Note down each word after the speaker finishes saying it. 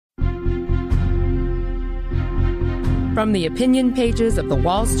From the opinion pages of the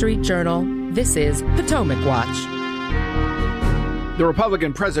Wall Street Journal, this is Potomac Watch. The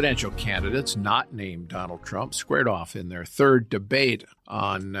Republican presidential candidates, not named Donald Trump, squared off in their third debate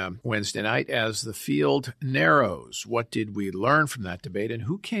on Wednesday night as the field narrows. What did we learn from that debate, and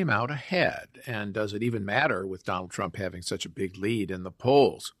who came out ahead? And does it even matter with Donald Trump having such a big lead in the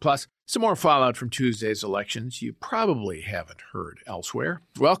polls? Plus, some more fallout from Tuesday's elections you probably haven't heard elsewhere.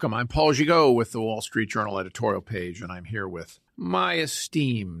 Welcome, I'm Paul Gigot with the Wall Street Journal editorial page, and I'm here with my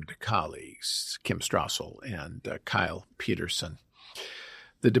esteemed colleagues, Kim Strassel and Kyle Peterson.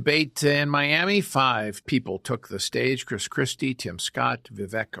 The debate in Miami, 5 people took the stage: Chris Christie, Tim Scott,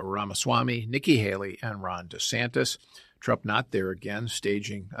 Vivek Ramaswamy, Nikki Haley, and Ron DeSantis. Trump not there again,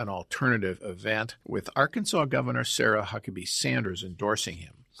 staging an alternative event with Arkansas Governor Sarah Huckabee Sanders endorsing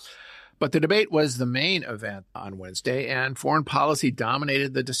him. But the debate was the main event on Wednesday, and foreign policy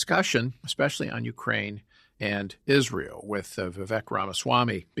dominated the discussion, especially on Ukraine and Israel, with Vivek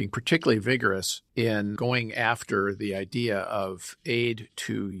Ramaswamy being particularly vigorous in going after the idea of aid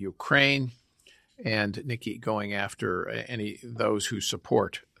to Ukraine, and Nikki going after those who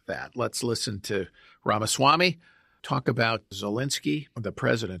support that. Let's listen to Ramaswamy talk about Zelensky, the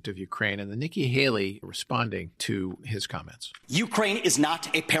president of Ukraine, and then Nikki Haley responding to his comments. Ukraine is not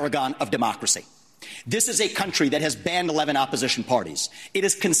a paragon of democracy. This is a country that has banned 11 opposition parties. It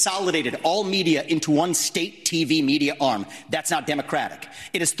has consolidated all media into one state TV media arm. That's not democratic.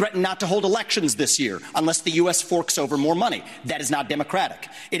 It has threatened not to hold elections this year unless the U.S. forks over more money. That is not democratic.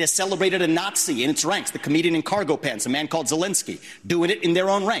 It has celebrated a Nazi in its ranks, the comedian in cargo pants, a man called Zelensky, doing it in their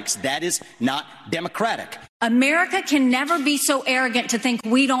own ranks. That is not democratic. America can never be so arrogant to think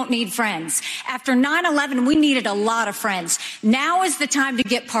we don't need friends. After 9/11, we needed a lot of friends. Now is the time to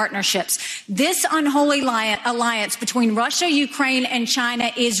get partnerships. This unholy alliance between Russia, Ukraine, and China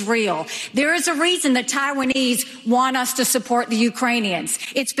is real. There is a reason the Taiwanese want us to support the Ukrainians.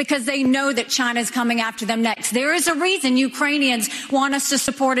 It's because they know that China is coming after them next. There is a reason Ukrainians want us to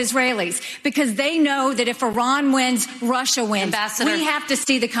support Israelis, because they know that if Iran wins, Russia wins. We have to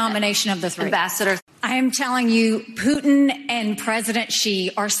see the combination of the three. Ambassador, I am telling you, Putin and President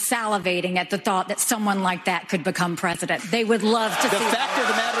Xi are salivating at the thought that someone like that could become president. They would love to see The fact of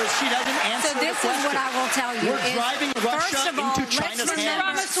the matter is she doesn't answer So this the question. is what I will tell you. We're driving Russia into China's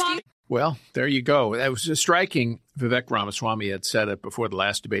hands. Well, there you go. That was striking. Vivek Ramaswamy had said it before the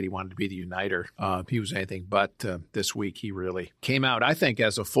last debate. He wanted to be the uniter. He was anything but this week. He really came out, I think,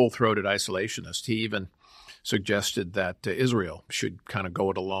 as a full-throated isolationist. He even suggested that Israel should kind of go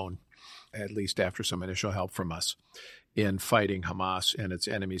it alone, at least after some initial help from us, in fighting Hamas and its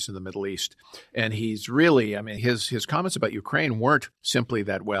enemies in the Middle East. And he's really, his comments about Ukraine weren't simply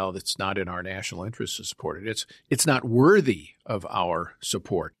that, well, it's not in our national interest to support it. It's not worthy of our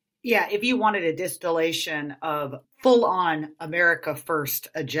support. Yeah, if you wanted a distillation of full-on America First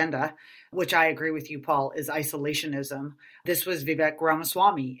agenda, which I agree with you, Paul, is isolationism, this was Vivek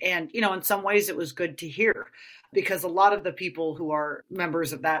Ramaswamy. And, in some ways it was good to hear, because a lot of the people who are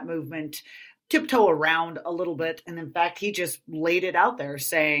members of that movement tiptoe around a little bit. And in fact, he just laid it out there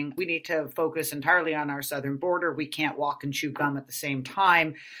saying we need to focus entirely on our southern border. We can't walk and chew gum at the same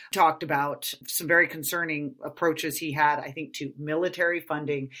time. Talked about some very concerning approaches he had, I think, to military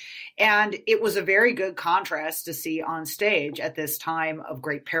funding. And it was a very good contrast to see on stage at this time of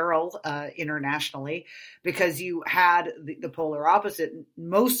great peril internationally, because you had the polar opposite,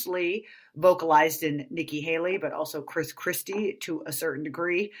 mostly vocalized in Nikki Haley, but also Chris Christie to a certain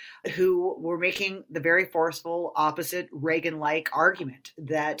degree, who were making the very forceful opposite Reagan-like argument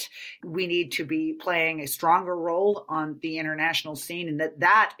that we need to be playing a stronger role on the international scene, and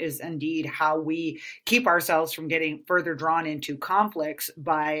that is indeed how we keep ourselves from getting further drawn into conflicts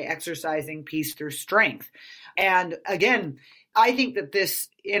by exercising peace through strength. And again, I think that this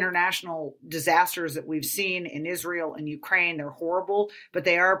international disasters that we've seen in Israel and Ukraine, they're horrible, but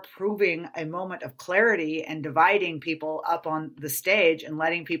they are proving a moment of clarity and dividing people up on the stage and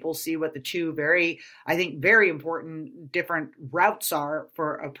letting people see what the two very important different routes are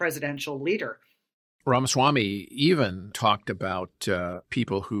for a presidential leader. Ramaswamy even talked about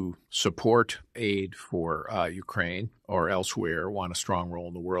people who support aid for Ukraine or elsewhere, want a strong role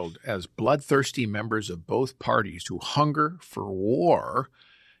in the world, as bloodthirsty members of both parties who hunger for war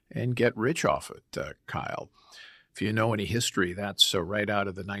and get rich off it, Kyle. If you know any history, that's right out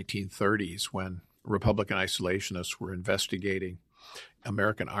of the 1930s when Republican isolationists were investigating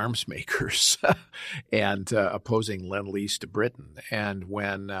American arms makers and opposing Lend-Lease to Britain. And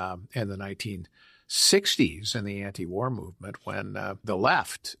when in the 1960s in the anti-war movement, when the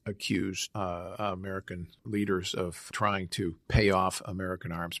left accused American leaders of trying to pay off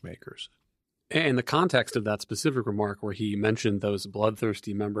American arms makers. And the context of that specific remark where he mentioned those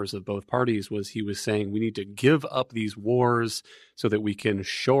bloodthirsty members of both parties was he was saying we need to give up these wars so that we can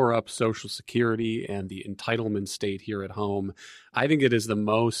shore up Social Security and the entitlement state here at home. I think it is the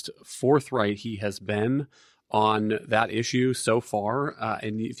most forthright he has been on that issue so far.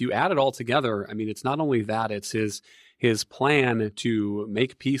 And if you add it all together, I mean, it's not only that, it's his plan to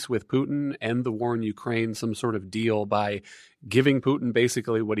make peace with Putin, end the war in Ukraine, some sort of deal by giving Putin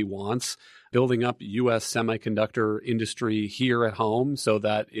basically what he wants, building up U.S. semiconductor industry here at home so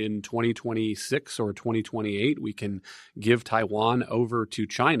that in 2026 or 2028, we can give Taiwan over to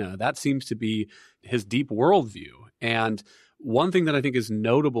China. That seems to be his deep worldview. And one thing that I think is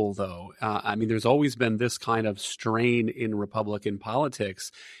notable, though, I mean, there's always been this kind of strain in Republican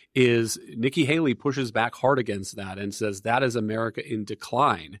politics, is Nikki Haley pushes back hard against that and says that is America in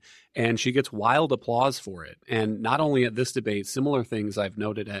decline. And she gets wild applause for it. And not only at this debate, similar things I've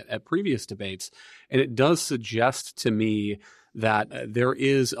noted at previous debates. And it does suggest to me that there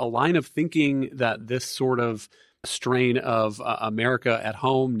is a line of thinking that this sort of strain of America at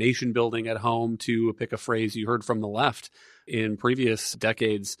home, nation building at home, to pick a phrase you heard from the left in previous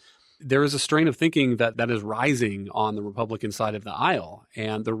decades, there is a strain of thinking that is rising on the Republican side of the aisle.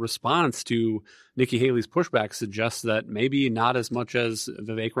 And the response to Nikki Haley's pushback suggests that maybe not as much as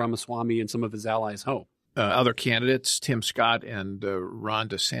Vivek Ramaswamy and some of his allies hope. Other candidates, Tim Scott and Ron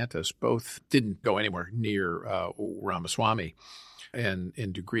DeSantis, both didn't go anywhere near Ramaswamy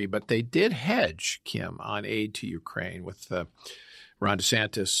in degree, but they did hedge, Kim, on aid to Ukraine with Ron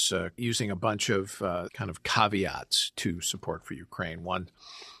DeSantis using a bunch of kind of caveats to support for Ukraine. One,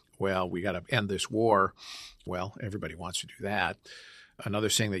 well, we got to end this war. Well, everybody wants to do that. Another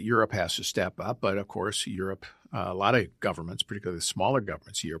saying that Europe has to step up. But, of course, Europe, a lot of governments, particularly the smaller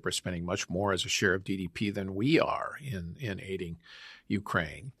governments in Europe, are spending much more as a share of GDP than we are in aiding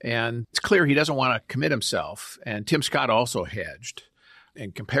Ukraine. And it's clear he doesn't want to commit himself. And Tim Scott also hedged.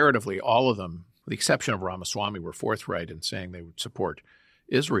 And comparatively, all of them, with the exception of Ramaswamy, were forthright in saying they would support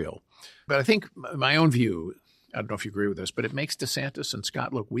Israel. But I think my own view, I don't know if you agree with this, but it makes DeSantis and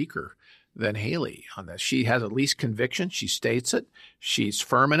Scott look weaker than Haley on this. She has at least conviction. She states it. She's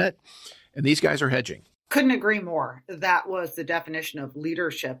firm in it. And these guys are hedging. Couldn't agree more. That was the definition of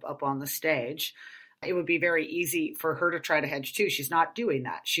leadership up on the stage. It would be very easy for her to try to hedge too. She's not doing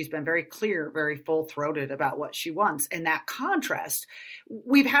that. She's been very clear, very full-throated about what she wants. And that contrast,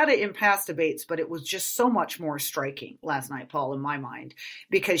 we've had it in past debates, but it was just so much more striking last night, Paul, in my mind,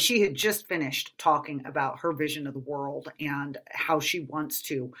 because she had just finished talking about her vision of the world and how she wants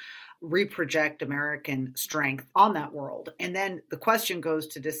to reproject American strength on that world. And then the question goes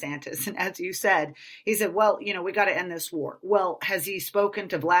to DeSantis. And as you said, he said, well, we got to end this war. Well, has he spoken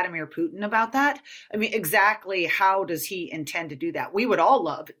to Vladimir Putin about that? I mean, exactly how does he intend to do that? We would all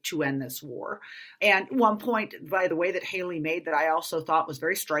love to end this war. And one point, by the way, that Haley made that I also thought was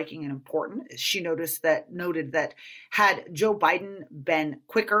very striking and important, she noted that had Joe Biden been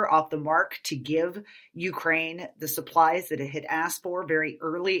quicker off the mark to give Ukraine the supplies that it had asked for very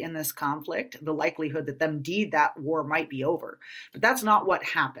early in this conflict, the likelihood that indeed that war might be over. But that's not what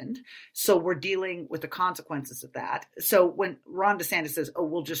happened. So we're dealing with the consequences of that. So when Ron DeSantis says, oh,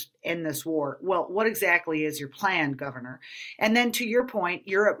 we'll just end this war, well, what exactly is your plan, Governor? And then to your point,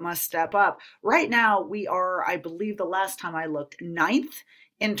 Europe must step up. Right now, we are, I believe the last time I looked, 9th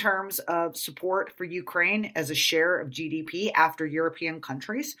in terms of support for Ukraine as a share of GDP after European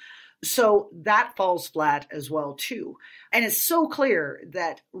countries. So that falls flat as well, too. And it's so clear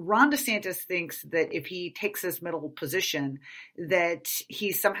that Ron DeSantis thinks that if he takes this middle position, that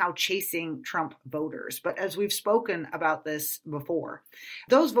he's somehow chasing Trump voters. But as we've spoken about this before,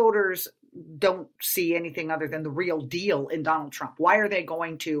 those voters don't see anything other than the real deal in Donald Trump. Why are they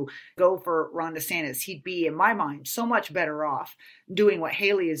going to go for Ron DeSantis? He'd be, in my mind, so much better off doing what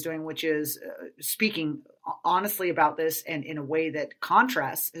Haley is doing, which is speaking honestly about this and in a way that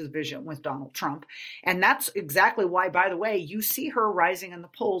contrasts his vision with Donald Trump. And that's exactly why, by the way, you see her rising in the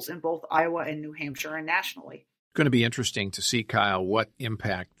polls in both Iowa and New Hampshire and nationally. It's going to be interesting to see, Kyle, what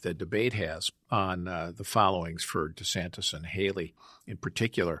impact the debate has on the followings for DeSantis and Haley in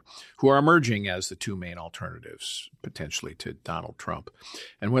particular, who are emerging as the two main alternatives potentially to Donald Trump,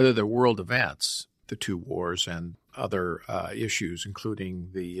 and whether the world events, the two wars and other issues, including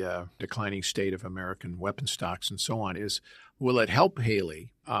the declining state of American weapon stocks and so on, will it help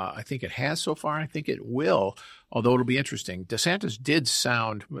Haley? I think it has so far. I think it will, although it'll be interesting. DeSantis did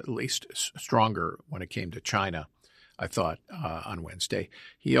sound at least stronger when it came to China, I thought, on Wednesday.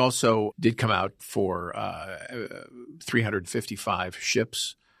 He also did come out for 355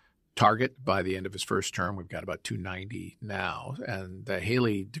 ships target by the end of his first term. We've got about 290 now. And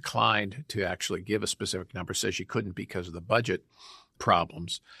Haley declined to actually give a specific number, says she couldn't because of the budget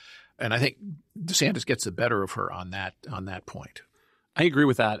problems. And I think DeSantis gets the better of her on that point. I agree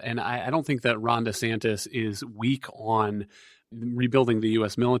with that. And I don't think that Ron DeSantis is weak on rebuilding the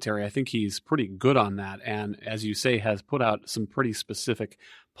U.S. military. I think he's pretty good on that. And as you say, has put out some pretty specific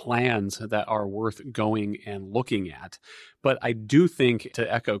plans that are worth going and looking at. But I do think,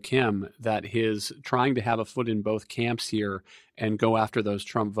 to echo Kim, that his trying to have a foot in both camps here and go after those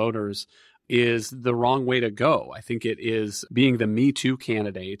Trump voters is the wrong way to go. I think it is being the Me Too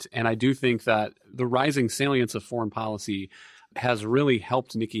candidate. And I do think that the rising salience of foreign policy has really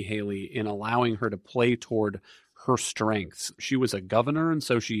helped Nikki Haley in allowing her to play toward her strengths. She was a governor, and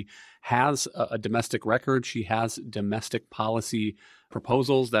so she has a domestic record. She has domestic policy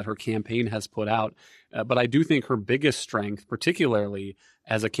proposals that her campaign has put out. But I do think her biggest strength, particularly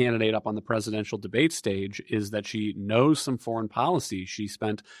as a candidate up on the presidential debate stage, is that she knows some foreign policy. She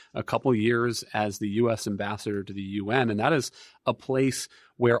spent a couple years as the U.S. ambassador to the UN, and that is a place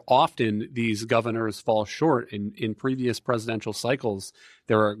where often these governors fall short. In previous presidential cycles,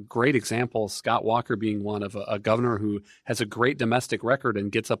 there are great examples, Scott Walker being one, of a governor who has a great domestic record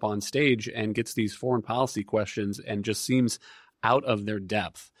and gets up on stage and gets these foreign policy questions and just seems out of their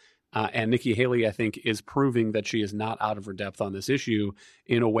depth. And Nikki Haley, I think, is proving that she is not out of her depth on this issue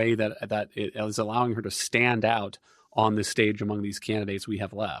in a way that it is allowing her to stand out on the stage among these candidates we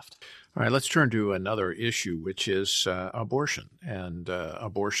have left. All right, let's turn to another issue, which is abortion, and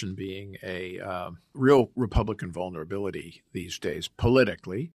abortion being a real Republican vulnerability these days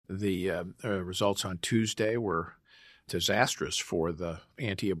politically. The results on Tuesday were disastrous for the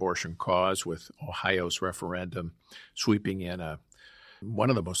anti-abortion cause, with Ohio's referendum sweeping in one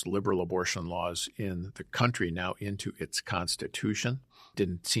of the most liberal abortion laws in the country now into its constitution.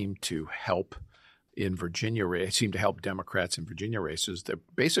 Didn't seem to help in Virginia. It seemed to help Democrats in Virginia races.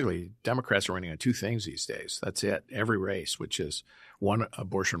 Basically, Democrats are running on two things these days. That's it. Every race, which is one,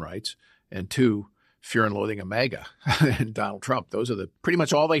 abortion rights, and two, fear and loathing of MAGA and Donald Trump. Those are pretty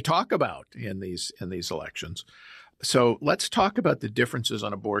much all they talk about in these elections. So let's talk about the differences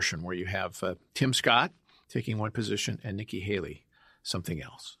on abortion, where you have Tim Scott taking one position and Nikki Haley something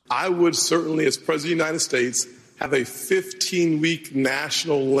else. I would certainly, as President of the United States, have a 15-week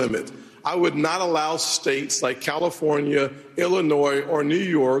national limit. I would not allow states like California, Illinois, or New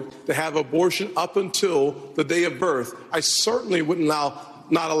York to have abortion up until the day of birth. I certainly wouldn't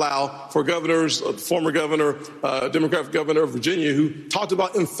not allow for governors, former governor, Democratic governor of Virginia, who talked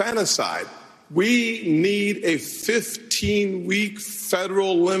about infanticide. We need a 15-week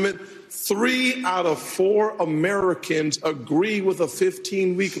federal limit. 3 out of 4 Americans agree with a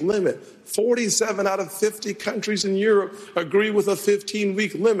 15-week limit. 47 out of 50 countries in Europe agree with a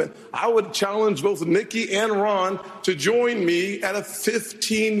 15-week limit. I would challenge both Nikki and Ron to join me at a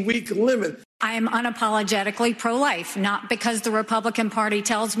 15-week limit. I am unapologetically pro-life, not because the Republican Party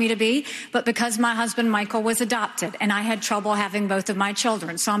tells me to be, but because my husband Michael was adopted and I had trouble having both of my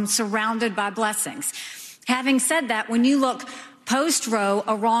children. So I'm surrounded by blessings. Having said that, when you look post-Roe,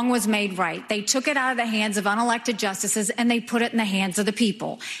 a wrong was made right. They took it out of the hands of unelected justices and they put it in the hands of the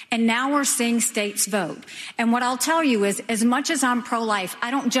people. And now we're seeing states vote. And what I'll tell you is, as much as I'm pro-life,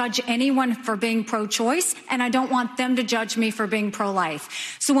 I don't judge anyone for being pro-choice, and I don't want them to judge me for being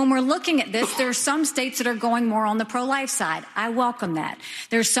pro-life. So when we're looking at this, there are some states that are going more on the pro-life side. I welcome that.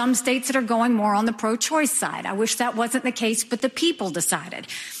 There's some states that are going more on the pro-choice side. I wish that wasn't the case, but the people decided.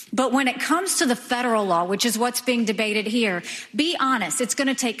 But when it comes to the federal law, which is what's being debated here, be honest, it's going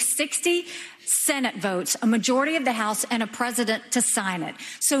to take 60 Senate votes, a majority of the House, and a president to sign it.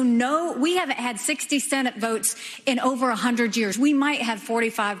 So no, we haven't had 60 Senate votes in over 100 years. We might have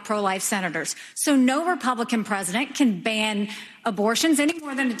 45 pro-life senators. So no Republican president can ban abortions any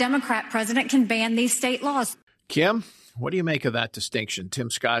more than a Democrat president can ban these state laws. Kim, what do you make of that distinction? Tim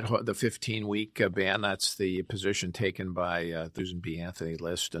Scott, the 15-week ban, that's the position taken by Susan B. Anthony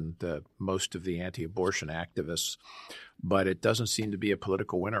List and most of the anti-abortion activists. But it doesn't seem to be a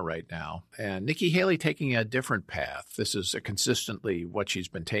political winner right now. And Nikki Haley taking a different path. This is consistently what she's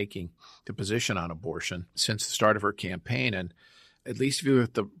been taking, the position on abortion since the start of her campaign. And at least if you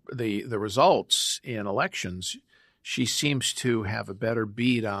look at the results in elections, she seems to have a better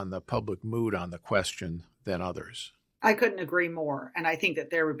beat on the public mood on the question than others. I couldn't agree more. And I think that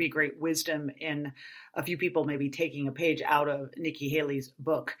there would be great wisdom in a few people maybe taking a page out of Nikki Haley's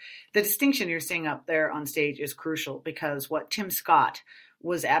book. The distinction you're seeing up there on stage is crucial, because what Tim Scott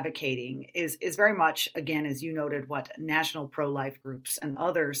was advocating is very much, again, as you noted, what national pro-life groups and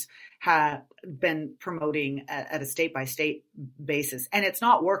others have been promoting at a state-by-state basis. And it's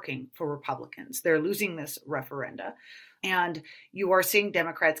not working for Republicans. They're losing this referenda. And you are seeing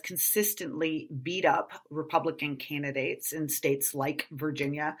Democrats consistently beat up Republican candidates in states like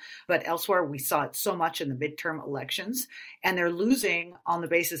Virginia, but elsewhere we saw it so much in the midterm elections. And they're losing on the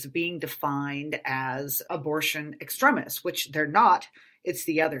basis of being defined as abortion extremists, which they're not. It's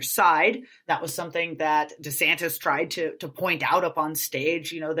the other side. That was something that DeSantis tried to point out up on stage.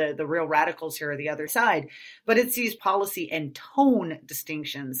 The real radicals here are the other side. But it's these policy and tone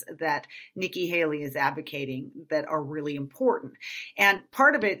distinctions that Nikki Haley is advocating that are really important. And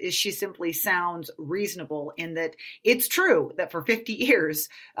part of it is she simply sounds reasonable in that it's true that for 50 years,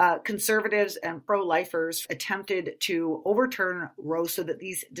 conservatives and pro-lifers attempted to overturn Roe so that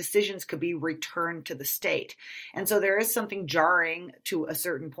these decisions could be returned to the state. And so there is something jarring to a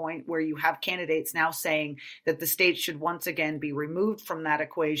certain point where you have candidates now saying that the state should once again be removed from that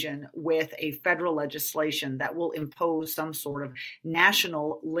equation with a federal legislation that will impose some sort of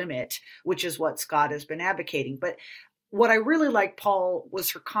national limit, which is what Scott has been advocating. But what I really liked, Paul,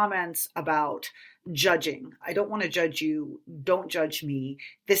 was her comments about judging. I don't want to judge you. Don't judge me.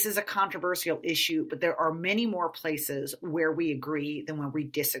 This is a controversial issue, but there are many more places where we agree than where we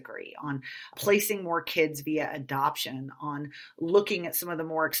disagree on placing more kids via adoption, on looking at some of the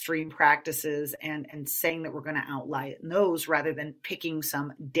more extreme practices and saying that we're going to outline those rather than picking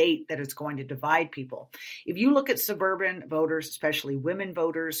some date that is going to divide people. If you look at suburban voters, especially women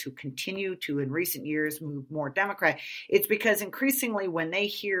voters who continue to in recent years move more Democrat, it's because increasingly when they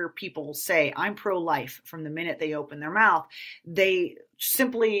hear people say, I'm pro-life from the minute they open their mouth, they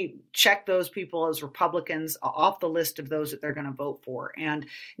simply check those people as Republicans off the list of those that they're going to vote for. And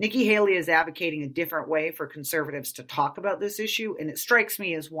Nikki Haley is advocating a different way for conservatives to talk about this issue. And it strikes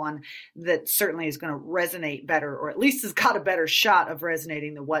me as one that certainly is going to resonate better, or at least has got a better shot of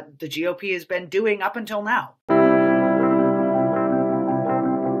resonating than what the GOP has been doing up until now.